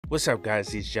What's up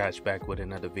guys, it's Josh back with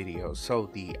another video. So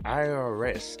the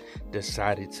IRS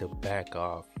decided to back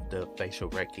off the facial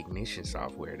recognition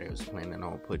software they was planning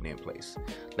on putting in place.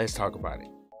 Let's talk about it.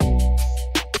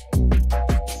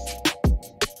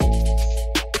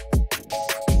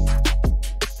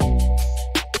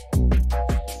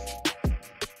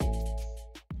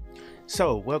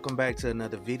 So welcome back to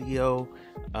another video.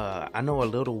 I know a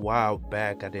little while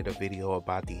back I did a video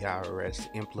about the IRS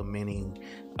implementing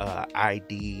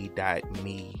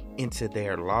ID.me into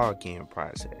their login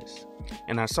process,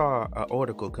 and I saw an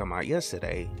article come out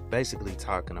yesterday basically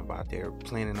talking about they're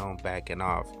planning on backing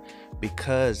off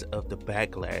because of the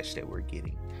backlash that we're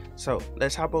getting. So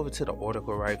let's hop over to the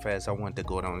article right fast. I want to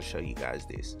go down and show you guys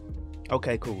this.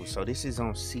 Okay, cool. So this is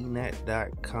on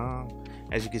cnet.com.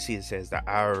 As you can see, it says the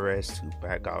IRS to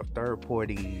back off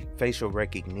third-party facial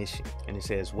recognition, and it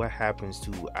says what happens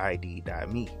to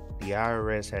ID.me. The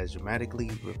IRS has dramatically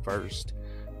reversed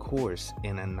course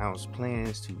and announced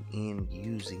plans to end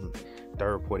using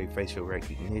third-party facial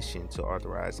recognition to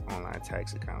authorize online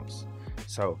tax accounts.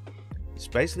 So it's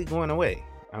basically going away.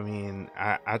 I mean,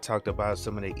 I talked about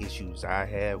some of the issues I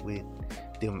had with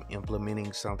them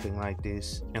implementing something like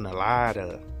this, and a lot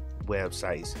of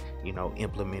websites,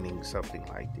 implementing something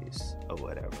like this or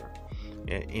whatever.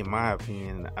 In my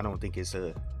opinion, I don't think it's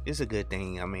a good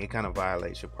thing. I mean, it kind of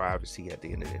violates your privacy at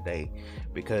the end of the day,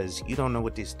 because you don't know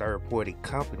what this third-party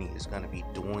company is going to be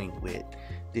doing with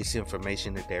this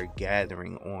information that they're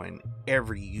gathering on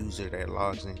every user that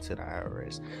logs into the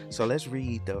IRS. So let's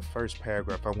read the first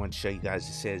paragraph I want to show you guys.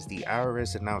 It says the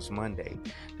IRS announced Monday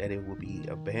that it will be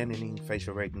abandoning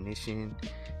facial recognition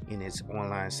in its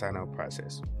online sign-up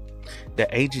process. The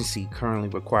agency currently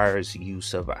requires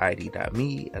use of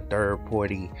ID.me, a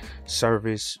third-party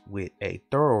service with a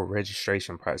thorough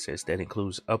registration process that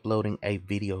includes uploading a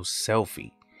video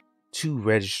selfie to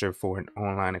register for an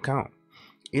online account.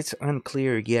 It's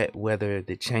unclear yet whether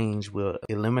the change will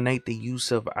eliminate the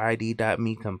use of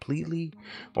ID.me completely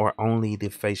or only the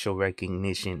facial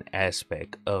recognition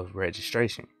aspect of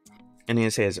registration. And then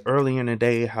it says earlier in the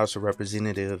day, House of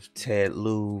Representative Ted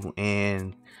Lieu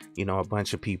and a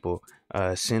bunch of people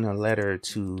sent a letter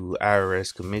to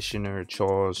IRS Commissioner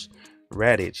Charles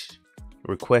Radich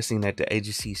requesting that the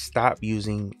agency stop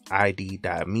using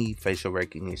ID.me facial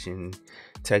recognition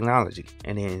technology.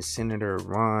 And then Senator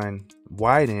Ron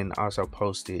Wyden also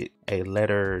posted a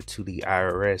letter to the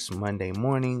IRS Monday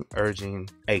morning urging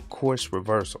a course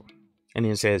reversal. And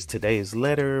it says today's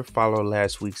letter followed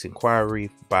last week's inquiry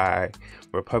by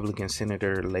Republican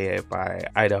senator led by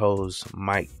Idaho's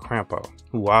Mike Crampo,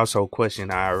 who also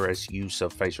questioned IRS use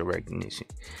of facial recognition.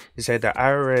 It said the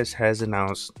IRS has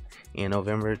announced in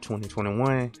November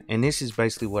 2021, and this is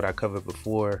basically what I covered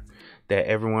before, that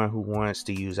everyone who wants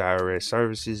to use IRS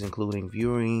services, including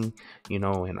viewing,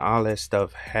 and all that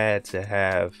stuff, had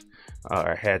to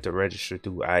register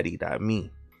through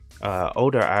ID.me.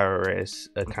 Older IRS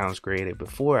accounts created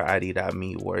before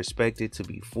ID.me were expected to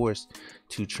be forced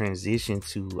to transition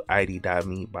to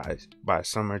ID.me by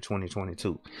summer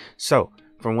 2022. So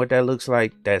from what that looks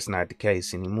like, that's not the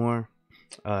case anymore.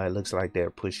 It looks like they're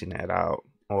pushing that out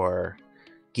or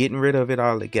getting rid of it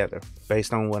altogether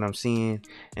based on what I'm seeing.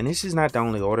 And this is not the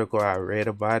only article I read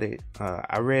about it.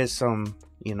 I read some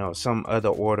other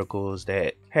articles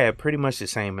that had pretty much the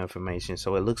same information,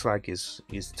 so it looks like it's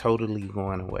totally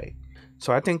going away.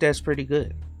 So I think that's pretty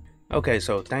good. Okay,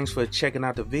 so thanks for checking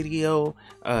out the video.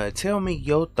 Tell me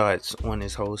your thoughts on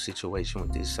this whole situation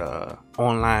with this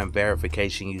online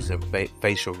verification using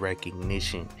facial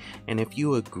recognition, and if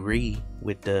you agree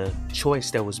with the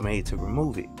choice that was made to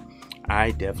remove it.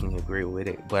 I definitely agree with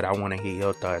it, but I want to hear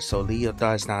your thoughts, so leave your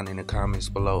thoughts down in the comments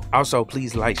below. Also,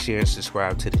 please like, share, and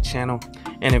subscribe to the channel.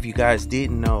 And if you guys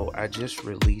didn't know, I just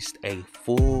released a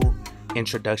full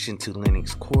introduction to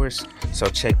Linux course, so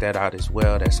check that out as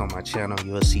well. That's on my channel.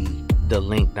 You'll see the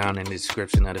link down in the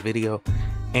description of the video.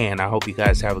 And I hope you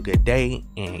guys have a good day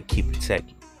and keep it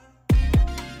techie.